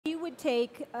would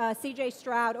take C.J.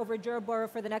 Stroud over Joe Burrow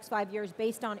for the next 5 years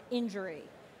based on injury.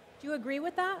 Do you agree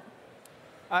with that?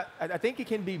 I think it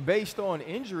can be based on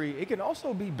injury. It can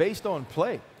also be based on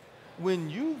play. When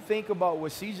you think about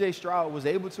what C.J. Stroud was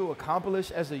able to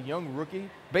accomplish as a young rookie,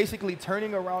 basically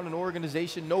turning around an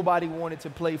organization nobody wanted to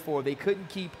play for, they couldn't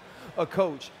keep a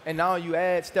coach, and now you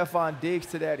add Stephon Diggs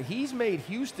to that, he's made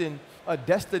Houston a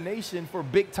destination for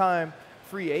big-time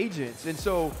free agents. And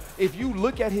so if you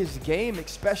look at his game,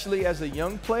 especially as a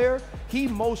young player, he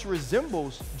most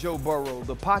resembles Joe Burrow,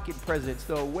 the pocket presence,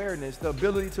 the awareness, the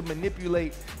ability to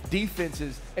manipulate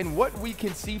defenses. And what we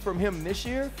can see from him this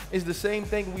year is the same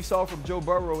thing we saw from Joe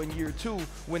Burrow in year 2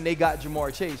 when they got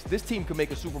Jamar Chase. This team could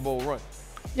make a Super Bowl run.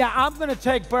 Yeah, I'm going to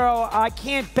take Burrow. I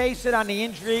can't base it on the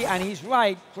injury, and he's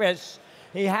right, Chris.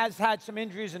 He has had some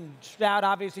injuries, and Stroud,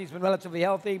 obviously, he's been relatively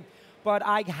healthy. But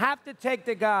I have to take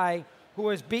the guy who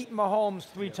has beaten Mahomes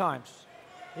 3 times.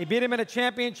 He beat him in a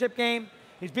championship game.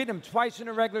 He's beaten him twice in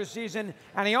the regular season,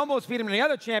 and he almost beat him in the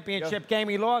other championship game.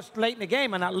 He lost late in the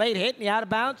game on that late hit, and he out of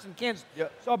bounds and can't.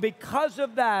 So because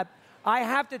of that, I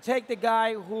have to take the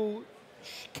guy who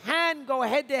can go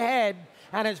head-to-head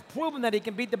and has proven that he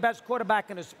can beat the best quarterback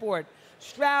in the sport.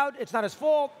 Stroud, it's not his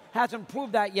fault, hasn't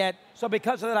proved that yet, so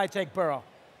because of that, I take Burrow.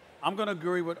 I'm going to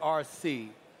agree with RC,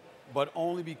 but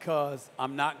only because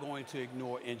I'm not going to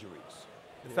ignore injuries.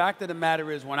 The fact of the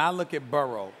matter is, when I look at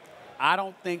Burrow, I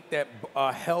don't think that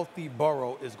a healthy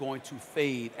Burrow is going to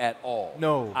fade at all.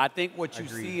 No. I think what you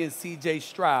see in C.J.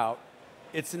 Stroud,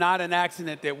 it's not an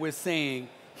accident that we're saying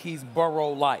he's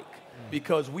Burrow-like,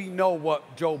 because we know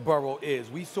what Joe Burrow is.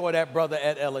 We saw that brother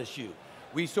at LSU.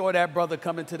 We saw that brother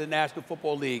come into the National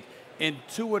Football League. In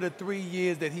 2 of the 3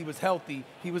 years that he was healthy,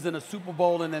 he was in a Super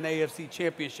Bowl and an AFC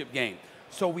Championship game.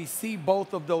 So we see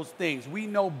both of those things. We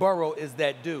know Burrow is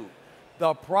that dude.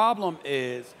 The problem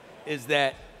is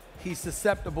that he's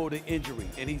susceptible to injury,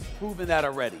 and he's proven that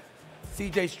already.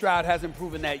 C.J. Stroud hasn't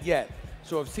proven that yet.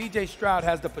 So if C.J. Stroud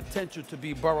has the potential to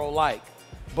be Burrow-like,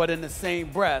 but in the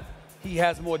same breath, he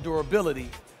has more durability,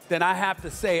 then I have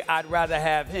to say I'd rather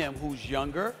have him, who's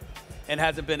younger and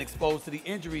hasn't been exposed to the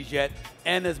injuries yet,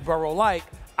 and is Burrow-like.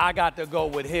 I got to go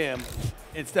with him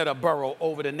instead of Burrow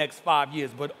over the next 5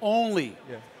 years, but only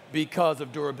because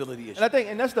of durability issues.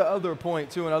 And that's the other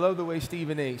point, too, and I love the way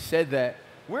Stephen A. said that.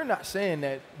 We're not saying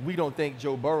that we don't think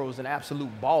Joe Burrow is an absolute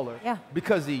baller,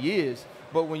 because he is.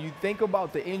 But when you think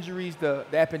about the injuries, the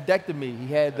appendectomy,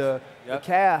 he had the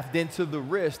calf, then to the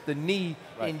wrist, the knee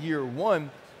in year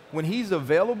 1. When he's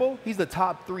available, he's the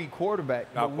top 3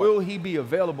 quarterback. But will he be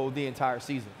available the entire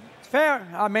season? It's fair.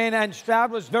 I mean, and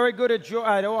Stroud was very good at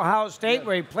Ohio State,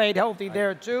 where he played healthy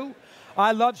there, too.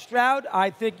 I love Stroud. I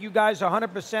think you guys are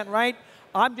 100% right.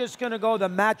 I'm just going to go the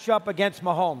matchup against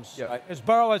Mahomes, because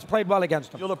Burrow has played well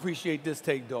against him. You'll appreciate this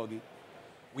take, Doggy.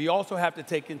 We also have to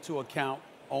take into account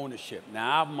ownership.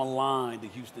 Now, I've maligned the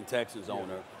Houston Texans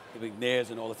owner, the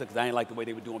McNairs and all this, because I ain't like the way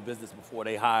they were doing business before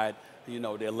they hired, you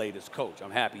know, their latest coach.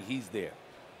 I'm happy he's there.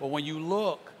 But when you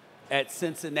look at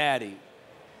Cincinnati,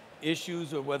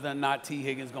 issues of whether or not T.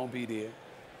 Higgins is going to be there.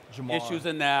 Issues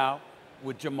are now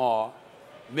with Jamar.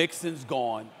 Mixon's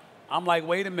gone. I'm like,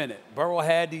 wait a minute. Burrow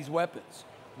had these weapons.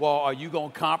 Well, are you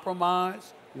going to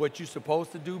compromise what you're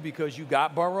supposed to do because you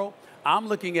got Burrow? I'm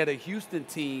looking at a Houston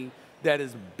team that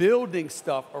is building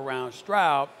stuff around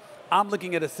Stroud. I'm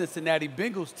looking at a Cincinnati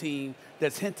Bengals team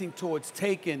that's hinting towards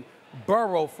taking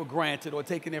Burrow for granted or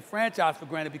taking their franchise for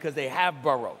granted because they have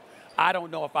Burrow. I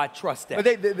don't know if I trust that.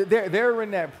 But they're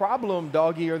in that problem,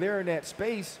 Doggy, or they're in that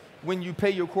space when you pay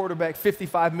your quarterback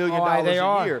 $55 million a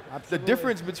year. Absolutely. The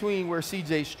difference between where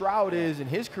C.J. Stroud is in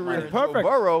his career and Joe Perfect.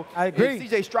 Burrow, I agree.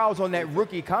 C.J. Stroud's on that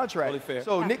rookie contract.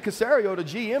 So Nick Caserio, the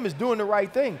GM, is doing the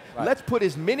right thing. Let's put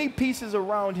as many pieces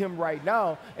around him right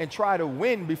now and try to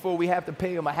win before we have to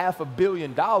pay him $500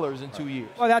 million in 2 years.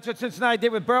 Well, that's what Cincinnati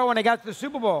did with Burrow when they got to the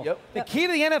Super Bowl. The key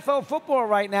to the NFL football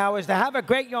right now is to have a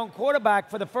great young quarterback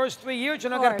for the first 3 years.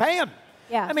 You're not going to pay him.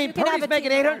 Yeah, I mean, Purdy's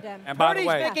making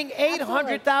making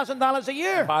 $800,000 a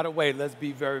year. And by the way, let's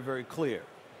be very, very clear.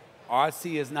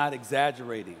 RC is not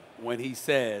exaggerating when he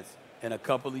says in a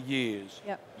couple of years,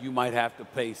 you might have to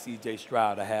pay C.J.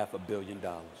 Stroud $500 million.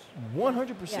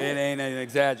 100%. It ain't an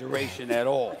exaggeration at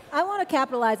all. I want to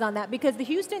capitalize on that because the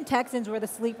Houston Texans were the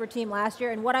sleeper team last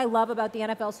year, and what I love about the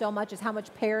NFL so much is how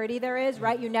much parity there is,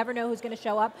 right? You never know who's going to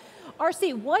show up.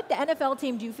 RC, what NFL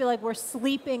team do you feel like we're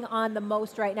sleeping on the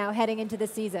most right now heading into the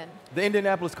season? The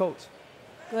Indianapolis Colts.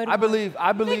 Good. I believe.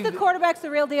 You think the quarterback's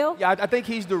the real deal? Yeah, I think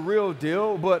he's the real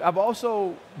deal, but I've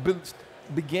also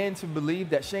began to believe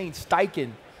that Shane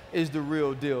Steichen is the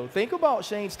real deal. Think about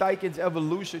Shane Steichen's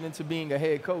evolution into being a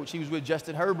head coach. He was with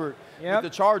Justin Herbert with the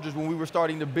Chargers when we were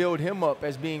starting to build him up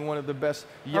as being one of the best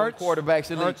young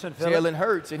quarterbacks in the league. Jalen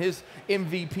Hurts in his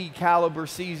MVP caliber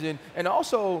season. And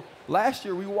also, last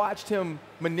year we watched him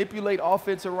manipulate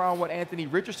offense around what Anthony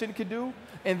Richardson could do,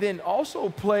 and then also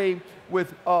play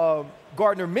with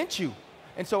Gardner Minshew.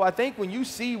 And so I think when you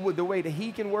see the way that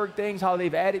he can work things, how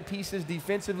they've added pieces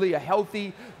defensively, a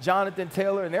healthy Jonathan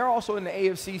Taylor, and they're also in the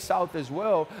AFC South as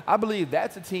well, I believe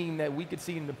that's a team that we could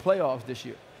see in the playoffs this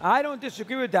year. I don't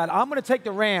disagree with that. I'm going to take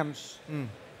the Rams.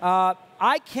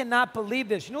 I cannot believe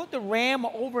this. You know what the Ram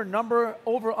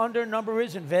over-under number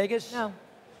is in Vegas? No.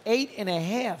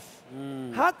 8.5.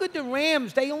 How could the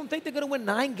Rams? They don't think they're going to win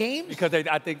 9 games? Because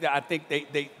I think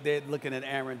they're looking at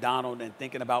Aaron Donald and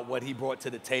thinking about what he brought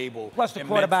to the table. Plus the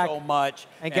quarterback meant so much,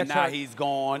 and now hurt. he's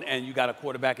gone, and you got a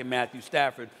quarterback in Matthew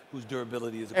Stafford whose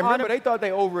durability is. And remember, they thought they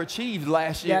overachieved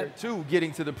last year too,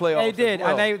 getting to the playoffs. They did, as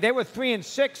well. and they were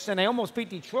 3-6, and they almost beat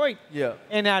Detroit.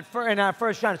 In that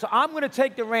first round. So I'm going to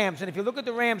take the Rams, and if you look at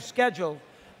the Rams' schedule,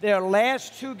 their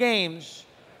last 2 games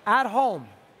at home,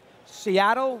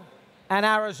 Seattle and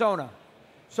Arizona.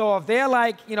 So if they're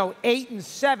like,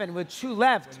 8-7 with 2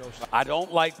 left. I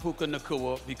don't like Puka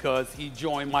Nacua because he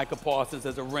joined Micah Parsons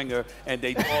as a ringer, and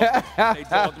they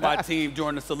dogged my team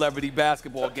during the celebrity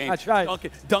basketball game. That's right.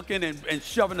 Dunking and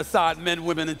shoving aside men,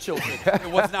 women, and children. It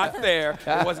was not fair.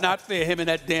 It was not fair, him and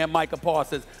that damn Micah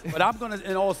Parsons. But I'm going to,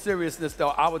 in all seriousness, though,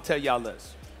 I will tell y'all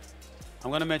this.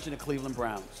 I'm going to mention the Cleveland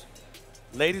Browns.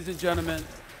 Ladies and gentlemen,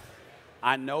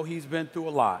 I know he's been through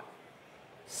a lot.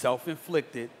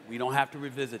 Self-inflicted. We don't have to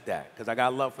revisit that because I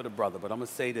got love for the brother. But I'm going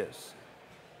to say this.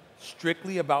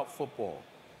 Strictly about football.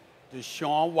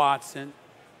 Deshaun Watson,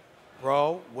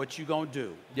 bro, what you going to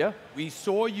do? Yeah. We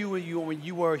saw you when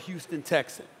you were a Houston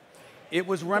Texan. It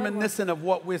was reminiscent of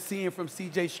what we're seeing from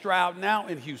C.J. Stroud now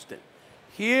in Houston.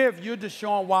 Here, if you're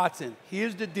Deshaun Watson,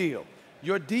 here's the deal.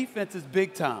 Your defense is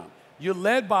big time. You're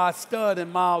led by a stud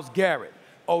in Myles Garrett.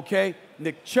 Okay,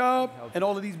 Nick Chubb and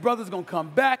all of these brothers going to come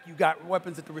back. You got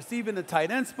weapons at the receiver and the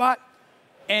tight end spot.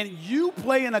 And you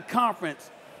play in a conference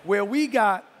where we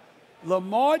got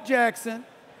Lamar Jackson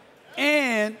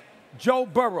and Joe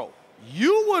Burrow.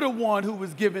 You were the one who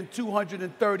was given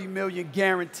 $230 million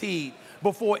guaranteed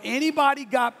before anybody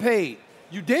got paid.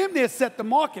 You damn near set the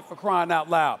market, for crying out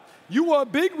loud. You were a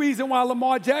big reason why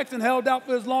Lamar Jackson held out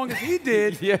for as long as he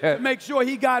did to make sure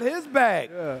he got his bag.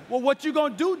 Well, what you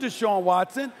going to do, Deshaun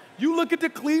Watson? You look at the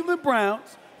Cleveland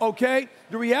Browns, okay?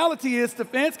 The reality is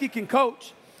Stefanski can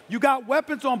coach. You got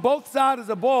weapons on both sides of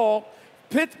the ball.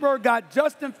 Pittsburgh got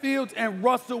Justin Fields and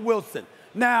Russell Wilson.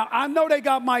 Now, I know they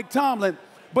got Mike Tomlin,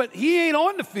 but he ain't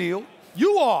on the field.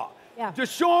 You are. Yeah.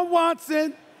 Deshaun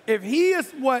Watson, if he is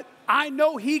what I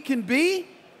know he can be,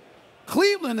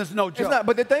 Cleveland is no joke. It's not,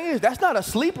 but the thing is, that's not a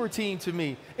sleeper team to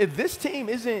me. If this team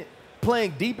isn't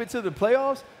playing deep into the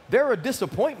playoffs, they're a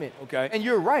disappointment. Okay. And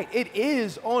you're right. It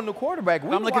is on the quarterback.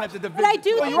 I'm looking at the division. But I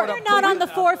do think they're not on the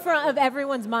forefront of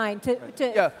everyone's mind to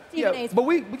Stephen A's. But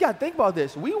we got to think about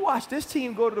this. We watched this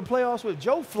team go to the playoffs with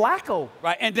Joe Flacco.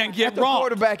 Right, and then get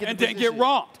wronged. And then get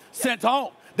wronged. Sent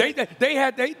home. They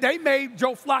made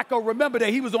Joe Flacco remember that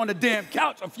he was on the damn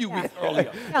couch a few weeks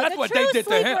earlier. No, That's what they did to him. The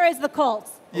true sleeper is the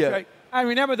Colts. Okay. I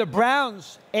remember the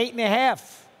Browns, 8.5.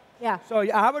 Yeah. So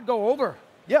I would go over.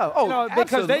 Yeah. Oh,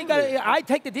 Because absolutely. I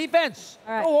take the defense.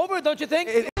 All right. Go over, don't you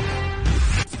think?